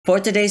For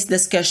today's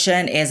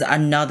discussion is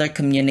another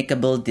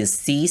communicable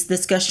disease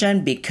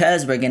discussion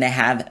because we're gonna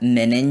have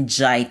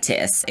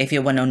meningitis. If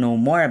you wanna know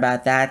more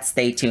about that,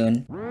 stay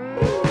tuned.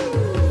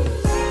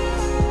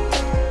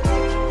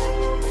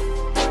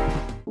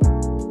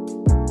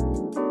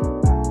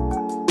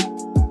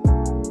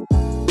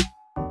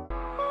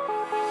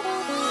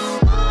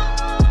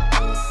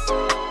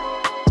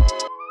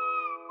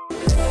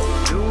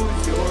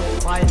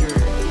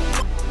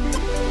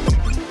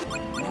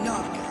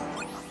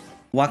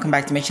 Welcome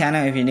back to my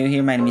channel. If you're new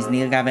here, my name is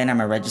GALVE and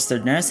I'm a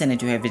registered nurse and I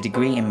do have a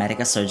degree in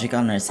medical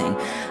surgical nursing.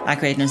 I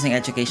create nursing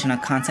educational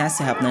contents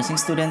to help nursing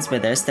students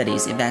with their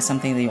studies. If that's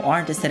something that you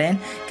are interested in,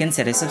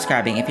 consider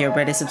subscribing. If you're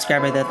already a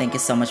subscriber though, thank you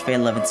so much for your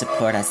love and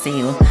support. I see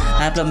you.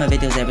 I upload my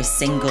videos every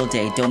single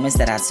day. Don't miss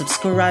that.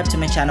 Subscribe to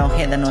my channel,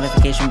 hit the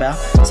notification bell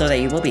so that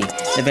you will be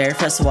the very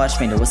first to watch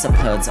my newest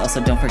uploads.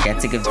 Also, don't forget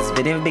to give this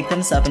video a big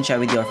thumbs up and share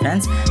with your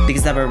friends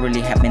because that will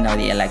really help me know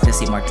that you like to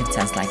see more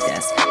contents like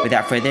this.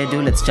 Without further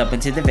ado, let's jump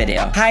into the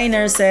video. Hi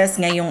nurses!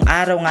 Ngayong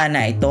araw nga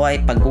na ito ay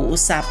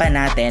pag-uusapan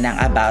natin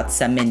ang about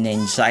sa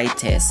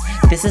meningitis.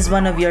 This is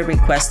one of your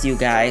requests, you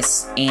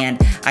guys, and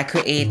I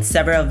create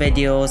several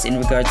videos in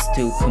regards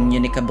to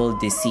communicable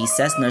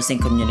diseases, nursing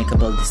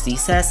communicable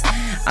diseases.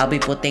 I'll be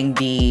putting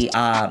the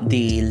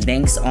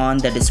links on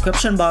the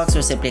description box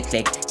or simply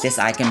click this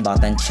icon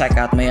button. Check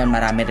out mo yun,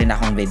 marami rin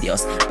akong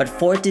videos. But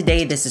for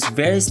today, this is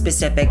very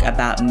specific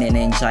about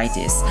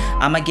meningitis.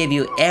 I'm gonna give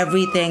you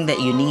everything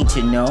that you need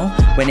to know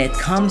when it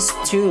comes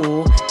to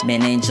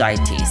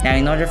meningitis. Now,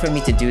 in order for me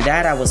to do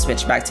that, I will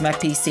switch back to my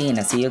PC and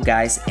I'll see you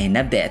guys in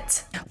a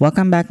bit.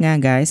 Welcome back nga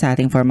guys sa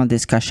ating formal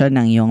discussion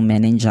ng yung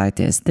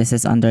meningitis. This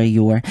is under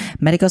your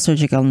medical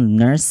surgical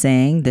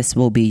nursing. This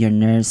will be your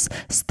nurse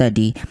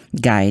study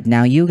guide.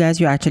 Now, you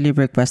guys, you actually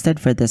requested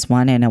for this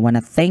one and I want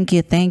to thank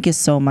you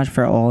so much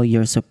for all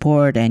your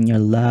support and your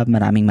love.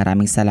 Maraming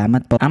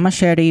salamat po. I'm gonna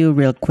share to you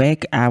real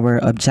quick our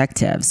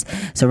objectives.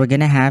 So we're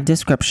gonna have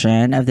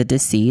description of the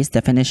disease,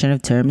 definition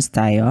of terms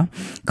tayo,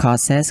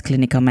 causes,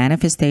 clinical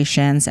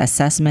manifestations,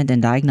 assessment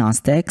and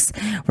diagnostics.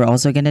 We're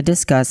also going to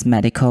discuss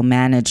medical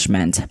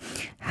management.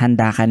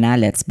 Handa ka na?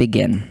 Let's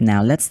begin.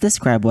 Now, let's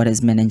describe what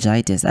is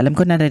meningitis. Alam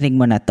ko narinig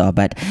mo na to,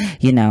 but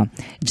you know,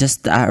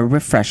 just a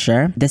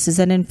refresher. This is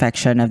an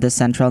infection of the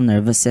central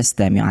nervous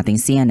system, yung ating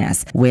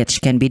CNS,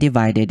 which can be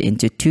divided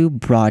into two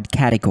broad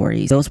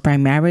categories. Those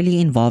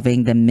primarily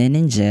involving the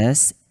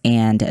meninges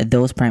and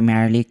those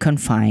primarily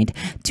confined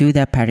to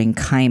the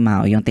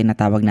parenchyma, yung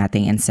tinatawag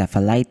nating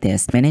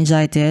encephalitis.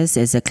 Meningitis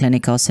is a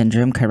clinical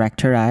syndrome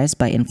characterized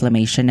by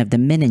inflammation of the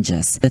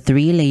meninges, the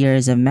three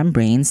layers of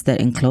membranes that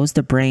enclose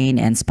the brain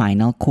and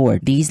spinal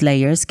cord. These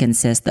layers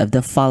consist of the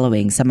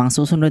following. Sa mga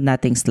susunod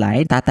nating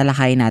slide,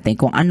 tatalakayin natin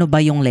kung ano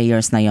ba yung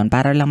layers na yon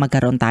para lang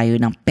magkaroon tayo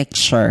ng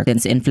picture.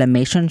 Since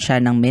inflammation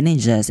siya ng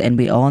meninges, and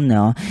we all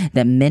know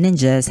that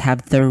meninges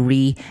have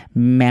three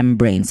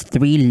membranes,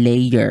 three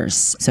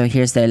layers. So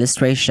here's the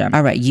illustration.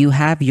 Alright, you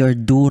have your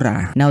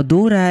dura. Now,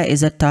 dura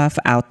is a tough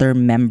outer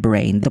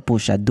membrane. Ito po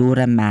siya,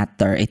 dura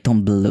mater,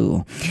 itong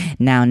blue.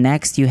 Now,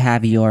 next, you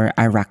have your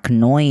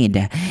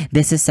arachnoid.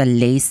 This is a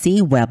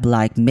lacy,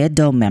 web-like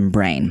middle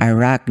membrane.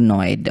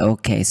 Arachnoid.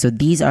 Okay, so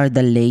these are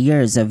the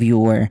layers of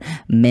your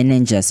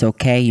meninges,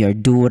 okay? Your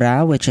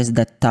dura, which is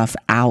the tough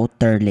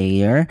outer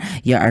layer.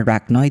 Your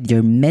arachnoid,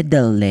 your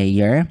middle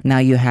layer.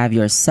 Now, you have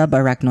your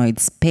subarachnoid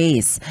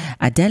space,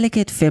 a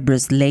delicate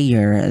fibrous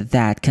layer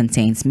that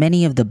contains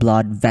many of the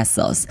blood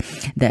vessels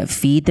that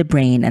feed the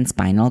brain and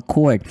spinal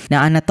cord.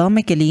 Now,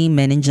 anatomically,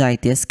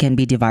 meningitis can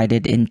be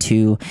divided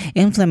into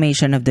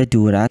inflammation of the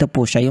dura. Ito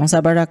po siya, yung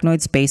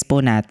subarachnoid space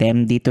po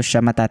natin, dito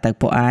siya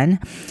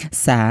matatagpuan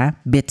sa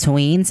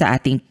between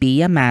sa ating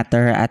pia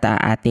mater at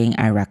ating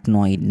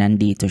arachnoid.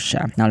 Nandito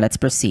siya. Now,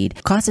 let's proceed.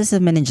 Causes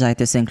of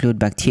meningitis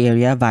include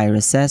bacteria,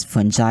 viruses,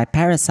 fungi,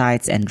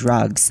 parasites, and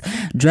drugs.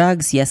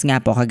 Drugs, yes nga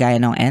po, kagaya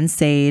ng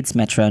NSAIDs,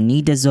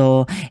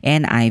 metronidazole,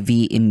 and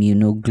IV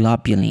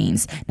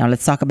immunoglobulins. Now,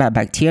 let's talk about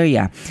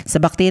bacteria. Sa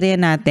bacteria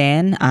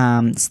natin,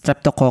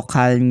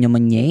 streptococcal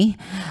pneumoniae,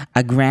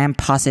 a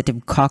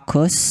gram-positive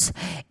coccus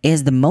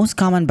is the most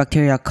common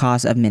bacterial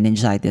cause of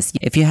meningitis.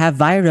 If you have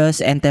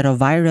virus,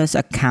 enterovirus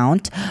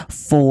account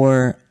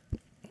for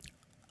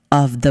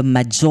of the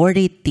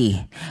majority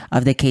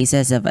of the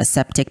cases of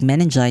aseptic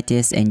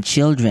meningitis in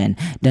children.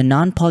 The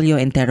non-polio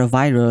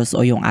enterovirus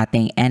o yung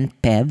ating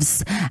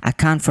NPEVs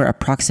account for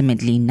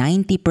approximately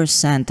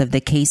 90% of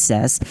the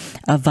cases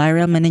of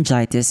viral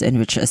meningitis in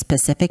which a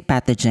specific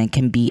pathogen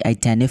can be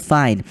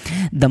identified.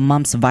 The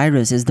mumps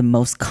virus is the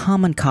most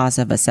common cause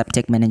of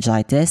aseptic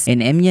meningitis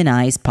in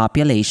immunized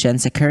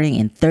populations, occurring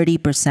in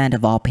 30%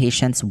 of all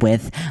patients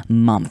with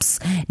mumps.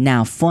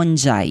 Now,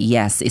 fungi,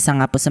 yes, isa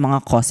nga po sa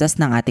mga causes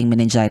ng ating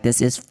meningitis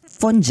is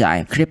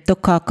fungi,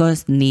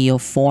 Cryptococcus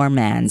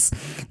neoformans.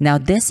 Now,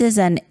 this is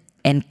an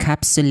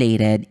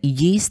encapsulated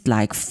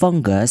yeast-like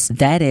fungus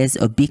that is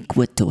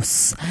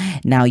ubiquitous.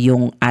 Now,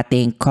 yung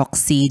ating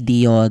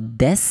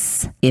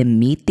Coccidioides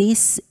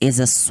immitis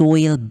is a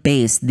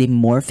soil-based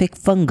dimorphic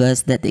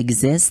fungus that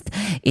exists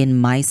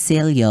in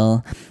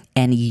mycelial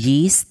and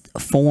yeast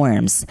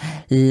forms.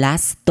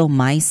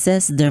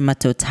 Lastomyces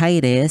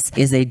dermatitis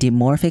is a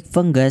dimorphic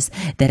fungus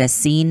that has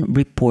seen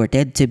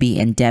reported to be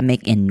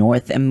endemic in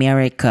North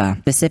America.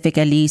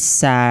 Specifically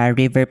sa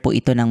river po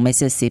ito ng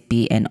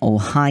Mississippi and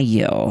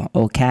Ohio.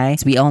 Okay?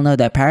 So we all know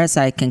that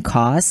parasite can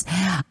cause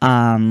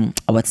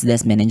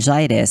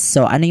meningitis.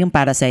 So ano yung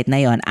parasite na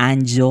yon?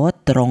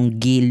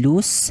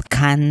 Angiothrongylus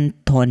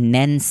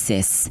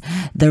cantonensis.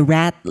 The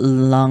rat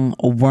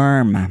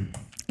lungworm.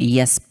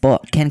 Yes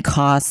po, can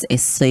cause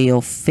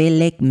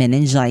eosinophilic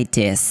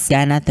meningitis,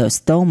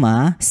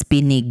 Ganathostoma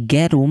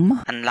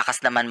spinigerum. Ang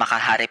lakas naman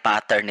maka-Harry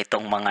Potter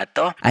nitong mga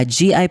to. A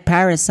GI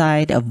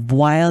parasite of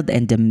wild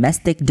and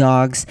domestic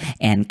dogs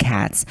and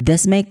cats.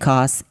 This may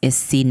cause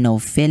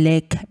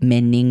eosinophilic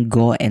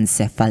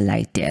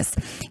meningoencephalitis,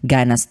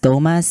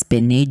 Ganastoma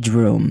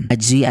spinigerum. A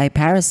GI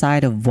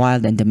parasite of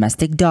wild and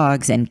domestic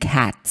dogs and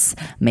cats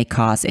may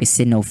cause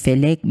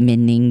eosinophilic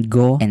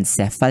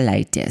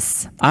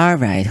meningoencephalitis.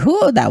 Alright,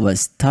 that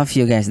was tough,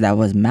 you guys. That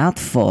was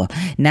mouthful.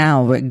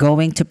 Now we're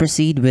going to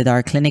proceed with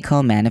our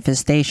clinical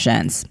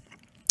manifestations.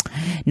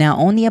 Now,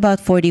 only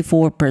about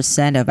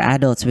 44% of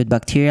adults with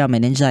bacterial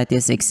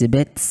meningitis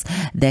exhibits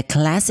the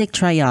classic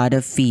triad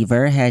of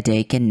fever,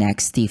 headache, and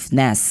neck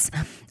stiffness.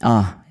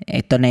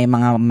 Ito na yung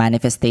mga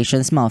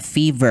manifestations mo.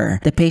 Fever.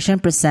 The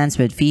patient presents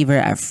with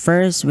fever at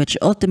first, which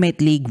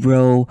ultimately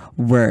grow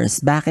worse.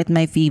 Bakit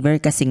may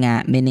fever? Kasi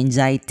nga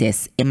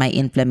meningitis, may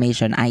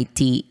inflammation,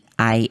 itis.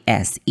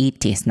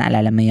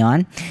 Naalala mo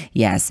yun?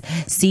 Yes.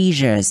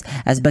 Seizures.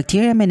 As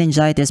bacterial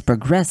meningitis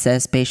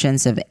progresses,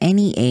 patients of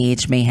any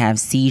age may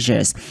have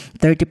seizures.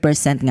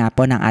 30% nga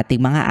po ng ating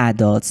mga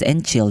adults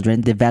and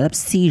children develop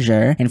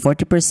seizure, and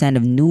 40%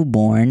 of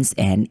newborns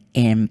and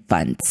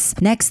infants.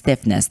 Neck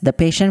stiffness. The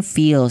patient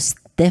feels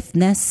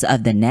stiffness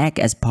of the neck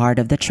as part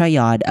of the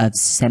triad of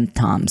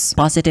symptoms.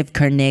 Positive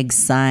Kernig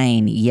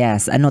sign.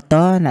 Yes. Ano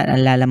to?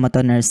 Naalala mo to,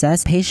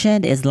 nurses?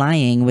 Patient is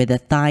lying with the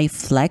thigh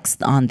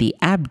flexed on the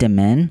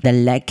abdomen. The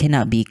leg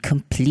cannot be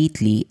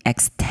completely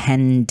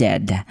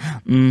extended.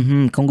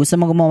 Kung gusto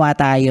mo gumawa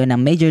tayo ng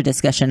major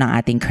discussion ng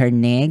ating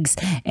Kernigs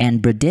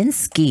and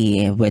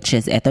Brudinsky, which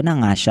is eto na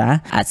nga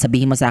siya, at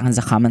sabihin mo sa akin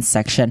sa comment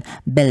section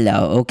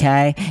below,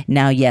 okay?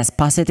 Now, yes,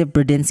 positive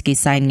Brudinsky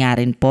sign nga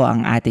rin po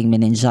ang ating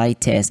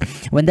meningitis.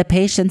 When the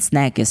patient's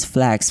neck is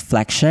flexed,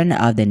 flexion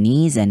of the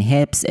knees and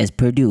hips is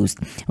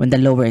produced. When the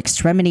lower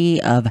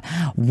extremity of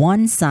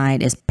one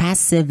side is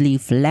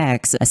passively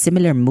flexed, a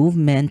similar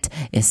movement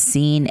is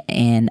seen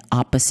in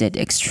opposite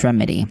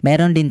extremity.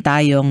 Meron din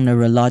tayong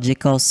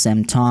neurological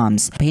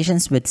symptoms.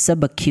 Patients with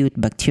subacute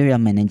bacterial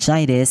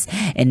meningitis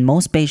and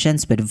most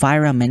patients with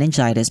viral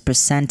meningitis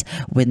present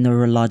with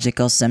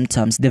neurological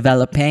symptoms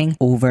developing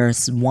over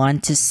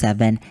 1 to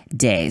 7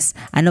 days.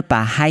 Ano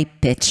pa?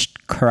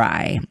 High-pitched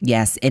cry.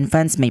 Yes,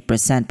 infants may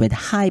present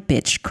with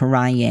high-pitched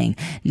crying.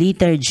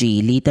 Lethargy.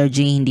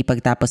 Lethargy, hindi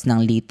pagtapos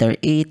ng letter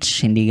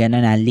H, hindi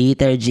ganun na,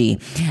 lethargy.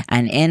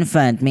 An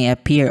infant may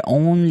appear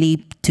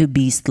only to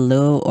be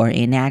slow or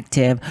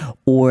inactive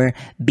or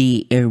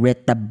be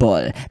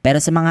irritable.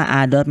 Pero sa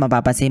mga adult,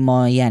 mapapansin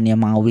mo yan,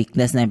 yung mga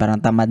weakness na parang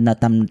tamad na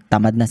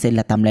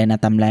sila, tamlay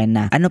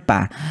na. Ano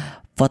pa?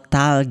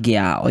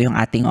 Photalgia o yung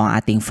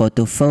ating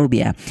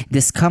photophobia.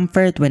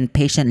 Discomfort when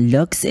patient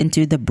looks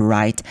into the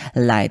bright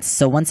lights.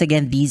 So once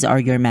again, these are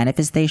your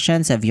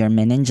manifestations of your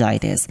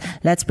meningitis.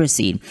 Let's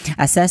proceed.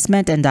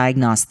 Assessment and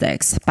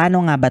diagnostics.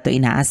 Paano nga ba ito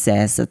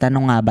ina-assess? At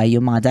ano nga ba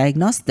yung mga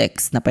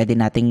diagnostics na pwede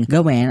nating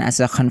gawin as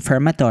a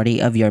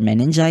confirmatory of your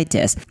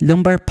meningitis?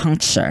 Lumbar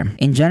puncture.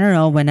 In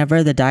general,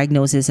 whenever the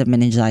diagnosis of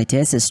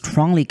meningitis is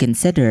strongly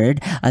considered,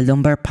 a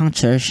lumbar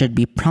puncture should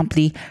be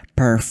promptly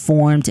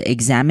performed.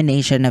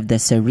 Examination of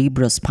the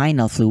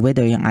cerebrospinal fluid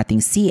or yung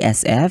ating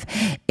CSF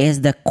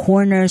is the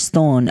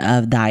cornerstone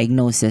of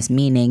diagnosis,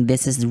 meaning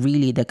this is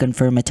really the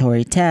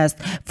confirmatory test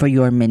for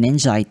your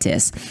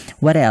meningitis.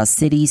 What else?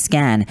 CT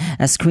scan,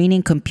 a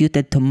screening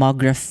computed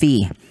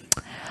tomography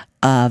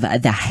of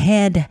the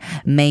head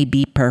may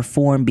be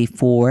performed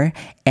before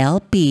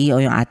LP o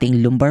yung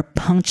ating lumbar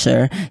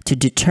puncture to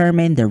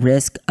determine the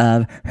risk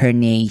of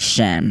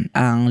herniation.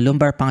 Ang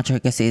lumbar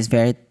puncture kasi is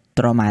very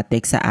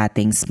traumatic sa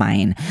ating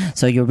spine.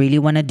 So you really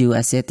want to do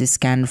a CT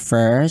scan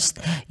first,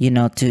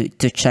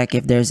 to check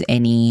if there's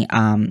any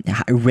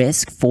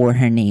risk for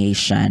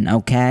herniation,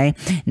 okay?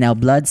 Now,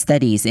 blood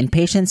studies. In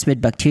patients with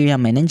bacterial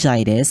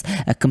meningitis,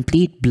 a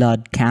complete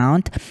blood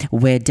count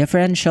with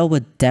differential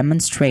would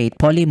demonstrate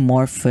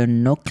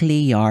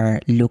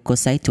polymorphonuclear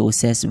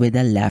leukocytosis with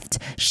a left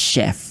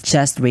shift.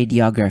 Chest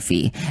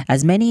radiography.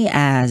 As many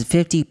as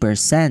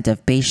 50%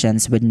 of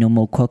patients with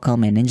pneumococcal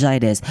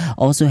meningitis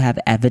also have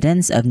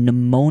evidence of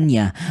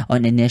pneumonia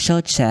on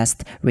initial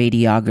chest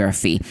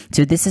radiography.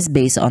 So this is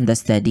based on the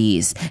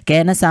studies.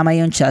 Kaya nasama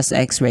yung chest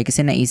x-ray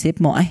kasi naisip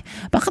mo, ay,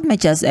 bakit may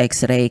chest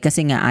x-ray?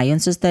 Kasi nga ayon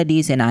sa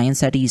studies and ayon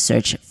sa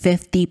research,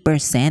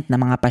 50% ng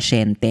mga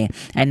pasyente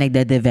ay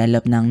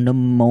nagde-develop ng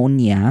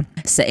pneumonia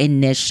sa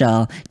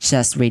initial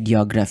chest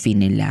radiography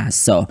nila.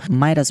 So,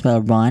 might as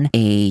well run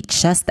a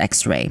chest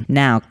x-ray.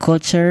 Now,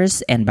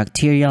 cultures and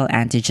bacterial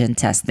antigen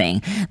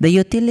testing. The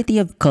utility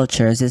of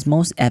cultures is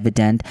most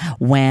evident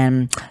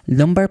when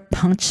lumbar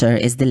puncture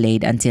is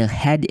delayed until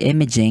head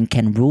imaging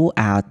can rule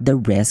out the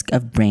risk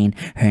of brain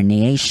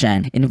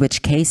herniation, in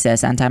which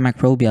cases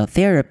antimicrobial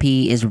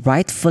therapy is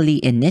rightfully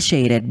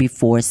initiated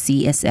before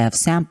CSF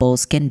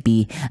samples can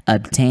be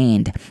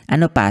obtained.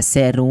 Ano pa?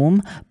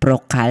 Serum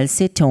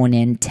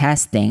procalcitonin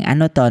testing.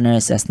 Ano to,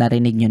 nurses?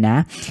 Narinig nyo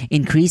na?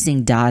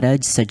 Increasing data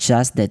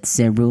suggests that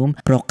serum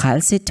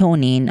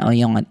procalcitonin o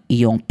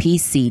yung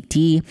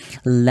PCT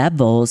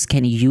levels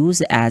can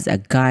use as a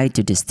guide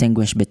to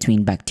distinguish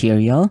between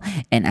bacterial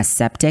and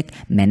aseptic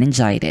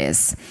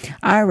meningitis.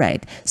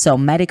 Alright, so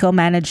medical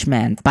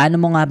management. Paano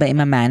mo nga ba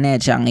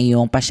i-manage ang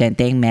iyong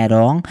pasyenteng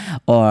merong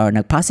or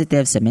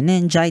nag-positive sa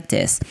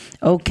meningitis?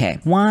 Okay,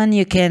 one,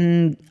 you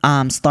can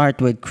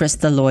start with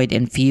crystalloid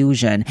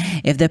infusion.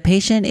 If the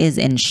patient is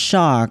in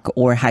shock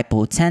or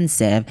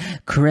hypotensive,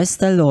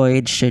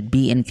 crystalloid should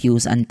be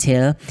infused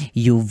until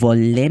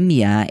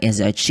euvolemia is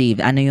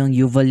achieved. Ano yung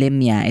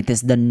euvolemia? It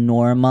is the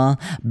normal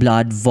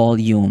blood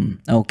volume.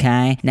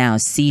 Okay? Now,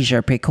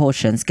 seizure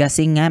precautions.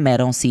 Kasi nga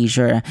merong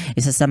seizure.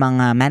 Isa sa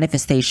mga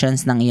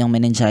manifestations ng iyong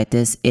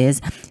meningitis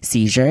is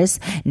seizures.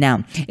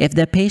 Now, if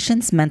the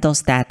patient's mental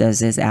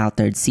status is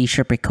altered,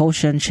 seizure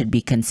precaution should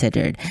be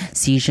considered.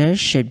 Seizures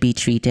should be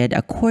treated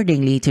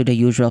accordingly to the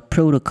usual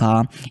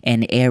protocol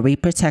and airway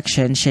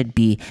protection should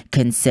be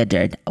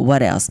considered.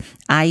 What else?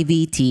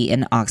 IVT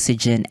and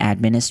oxygen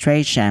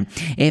administration.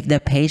 If the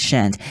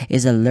patient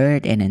is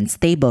alert and in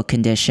stable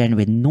condition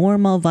with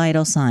normal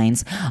vital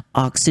signs,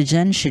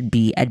 oxygen should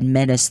be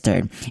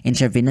administered.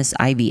 Intravenous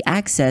IV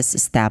access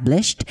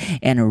established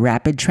and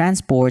rapid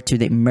transport to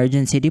the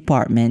emergency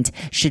department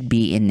should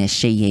be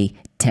initiated.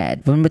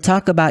 When we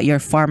talk about your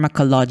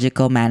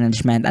pharmacological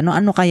management,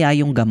 ano-ano kaya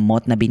yung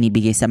gamot na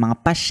binibigay sa mga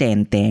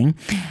pasyenteng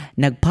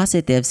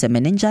nag-positive sa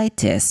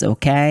meningitis,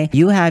 okay?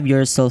 You have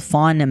your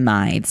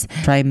sulfonamides,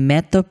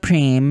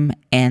 trimethoprim,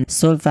 and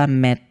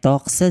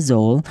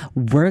sulfamethoxazole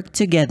work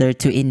together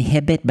to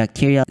inhibit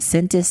bacterial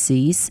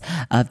synthesis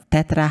of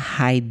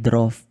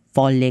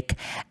tetrahydrofolic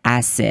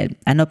acid.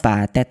 Ano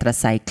pa?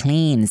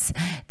 Tetracyclines.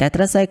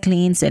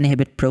 Tetracyclines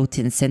inhibit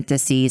protein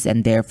synthesis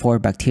and therefore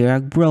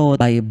bacterial growth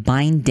by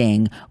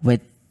binding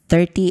with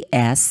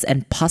 30S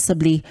and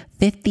possibly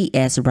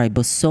 50S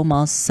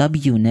ribosomal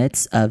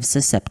subunits of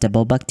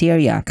susceptible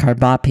bacteria.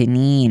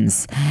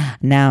 Carbapenems.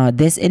 Now,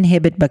 this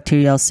inhibit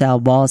bacterial cell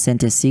wall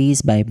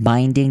synthesis by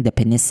binding the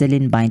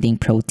penicillin binding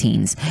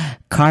proteins.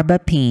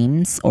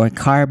 Carbapenems or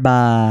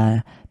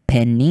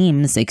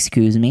carbapenems,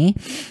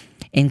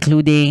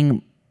 including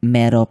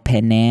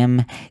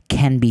meropenem,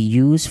 can be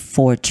used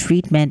for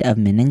treatment of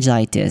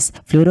meningitis.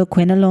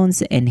 Fluoroquinolones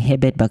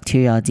inhibit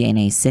bacterial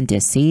DNA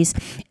synthesis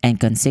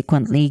and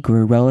consequently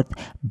growth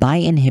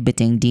by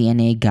inhibiting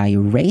DNA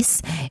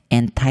gyrase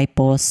and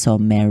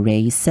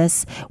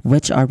typosomerases,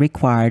 which are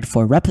required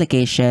for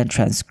replication,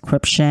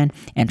 transcription,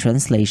 and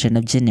translation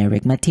of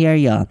generic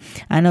material.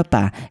 Ano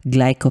pa?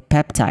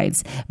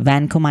 Glycopeptides.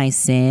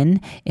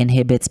 Vancomycin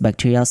inhibits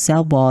bacterial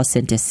cell wall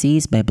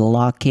synthesis by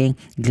blocking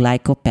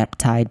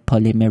glycopeptide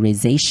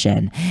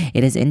polymerization.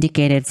 It is indicated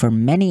for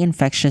many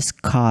infections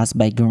caused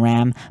by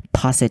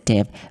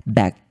gram-positive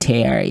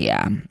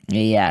bacteria.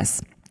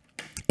 Yes,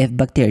 if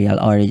bacterial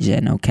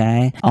origin,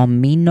 okay?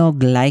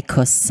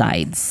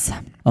 Aminoglycosides.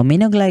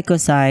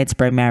 Aminoglycosides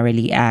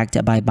primarily act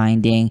by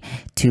binding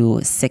to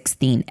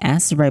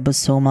 16S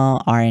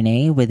ribosomal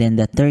RNA within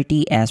the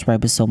 30S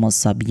ribosomal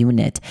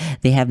subunit.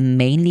 They have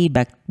mainly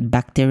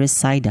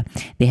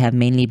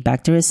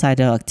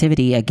bactericidal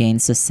activity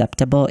against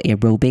susceptible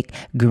aerobic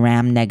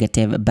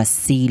gram-negative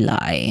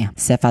bacilli.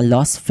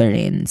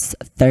 Cephalosporins.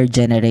 Third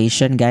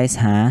generation, guys,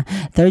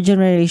 Third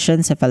generation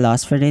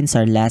cephalosporins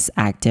are less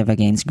active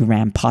against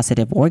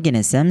gram-positive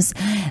organisms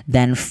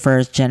than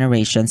first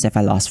generation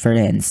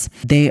cephalosporins.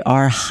 They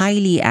are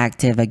highly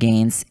active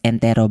against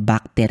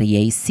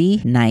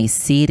Enterobacteriaceae,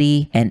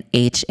 Neisseria, and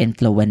H.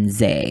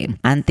 influenzae.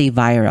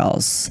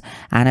 Antivirals.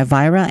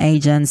 Antiviral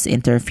agents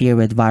interfere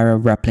with viral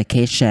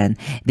replication.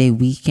 They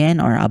weaken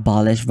or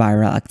abolish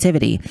viral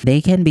activity. They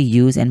can be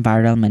used in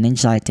viral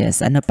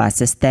meningitis. Ano pa?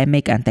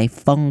 Systemic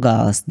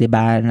antifungals.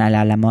 Diba?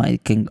 Naalala mo,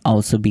 it can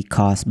also be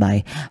caused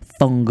by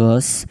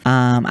fungus.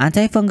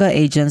 Antifungal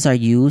agents are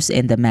used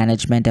in the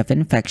management of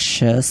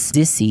infectious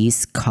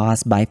disease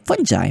caused by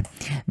fungi.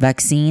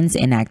 Vaccines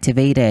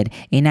inactivated.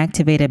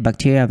 Inactivated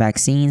bacterial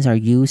vaccines are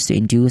used to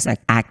induce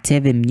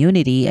active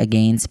immunity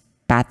against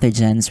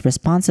pathogens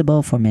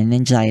responsible for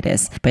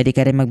meningitis. Pwede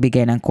ka rin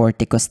magbigay ng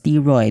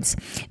corticosteroids.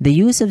 The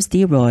use of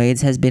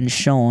steroids has been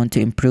shown to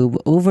improve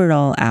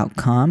overall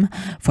outcome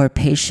for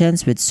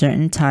patients with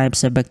certain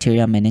types of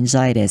bacterial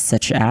meningitis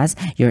such as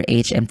your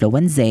H.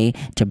 influenzae,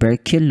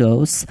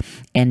 tuberculosis,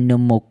 and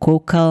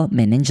pneumococcal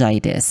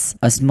meningitis.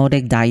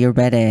 Osmotic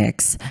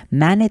diuretics.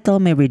 Mannitol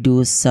may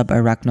reduce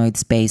subarachnoid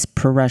space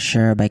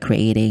pressure by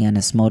creating an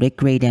osmotic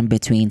gradient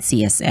between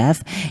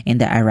CSF in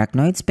the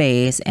arachnoid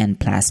space and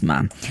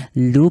plasma.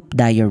 Loop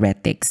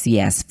diuretics.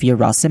 Yes,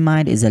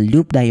 furosemide is a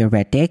loop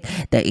diuretic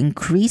that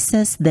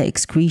increases the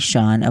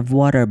excretion of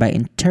water by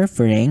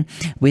interfering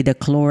with the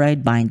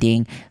chloride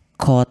binding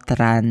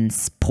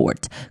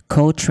cotransport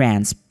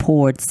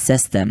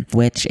system,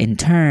 which in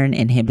turn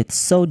inhibits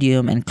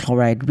sodium and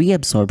chloride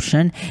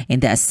reabsorption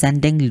in the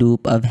ascending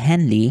loop of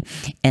Henle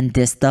and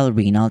distal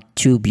renal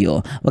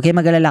tubule. Okay,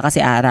 mag-alala kasi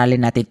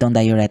aaralin natin itong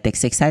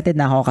diuretics. Excited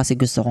na ako kasi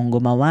gusto kong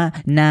gumawa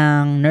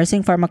ng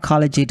nursing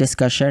pharmacology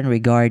discussion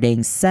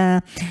regarding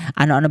sa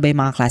ano-ano ba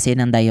yung mga klase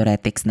ng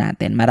diuretics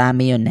natin.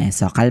 Marami yun eh.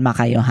 So, kalma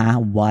kayo ha.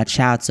 Watch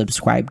out.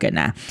 Subscribe ka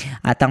na.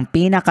 At ang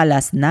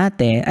pinakalas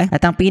natin,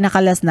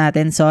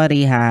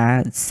 sorry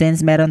ha,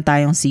 since meron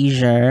tayong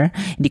seizure,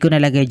 hindi ko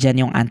nalagay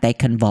dyan yung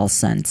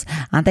anticonvulsants.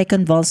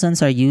 Anticonvulsants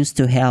are used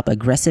to help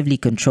aggressively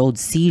controlled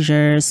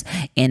seizures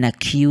in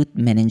acute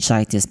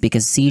meningitis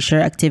because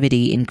seizure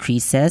activity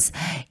increases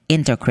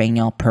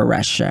intracranial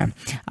pressure.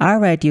 All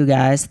right, you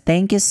guys.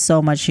 Thank you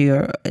so much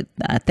you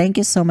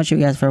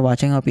guys for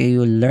watching. Hope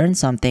you learned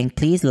something.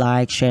 Please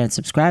like, share, and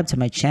subscribe to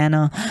my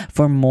channel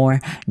for more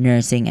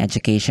nursing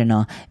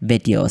educational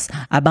videos.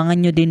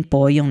 Abangan nyo din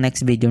po yung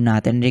next video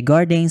natin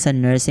regarding sa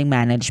nursing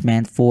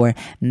management for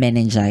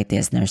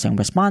meningitis, nursing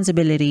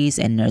responsibilities,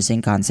 and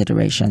nursing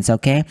considerations.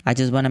 Okay? I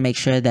just want to make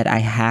sure that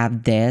I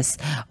have this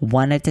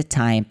one at a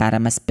time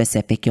para mas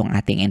specific yung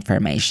ating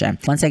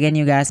information. Once again,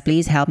 you guys,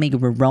 please help me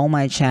grow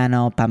my channel.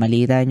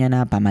 Pamalitan nyo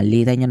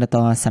na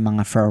to sa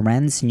mga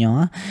friends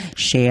nyo.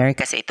 Share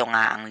kasi ito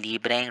nga ang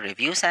libreng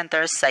review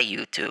centers sa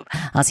YouTube.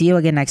 I'll see you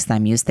again next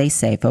time. You stay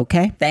safe,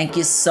 okay? Thank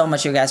you so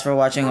much, you guys, for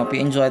watching. Hope you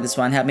enjoyed this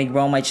one. Help me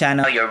grow my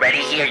channel. You're already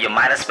here. You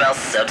might as well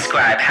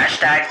subscribe.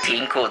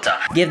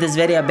 #TeamKulto. Give this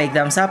video a big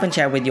thumbs up and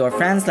share with your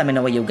friends. Let me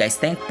know what you guys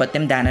think. Put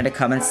them down in the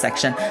comment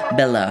section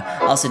below.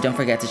 Also, don't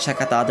forget to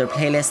check out the other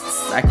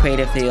playlists I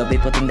created for you. I'll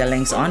be putting the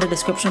links on the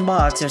description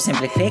box or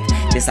simply click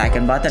this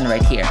icon button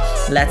right here.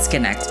 Let's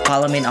connect.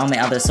 Follow me on all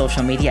my other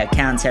social media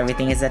accounts.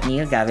 Everything is at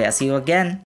Neil Gave. I'll see you again.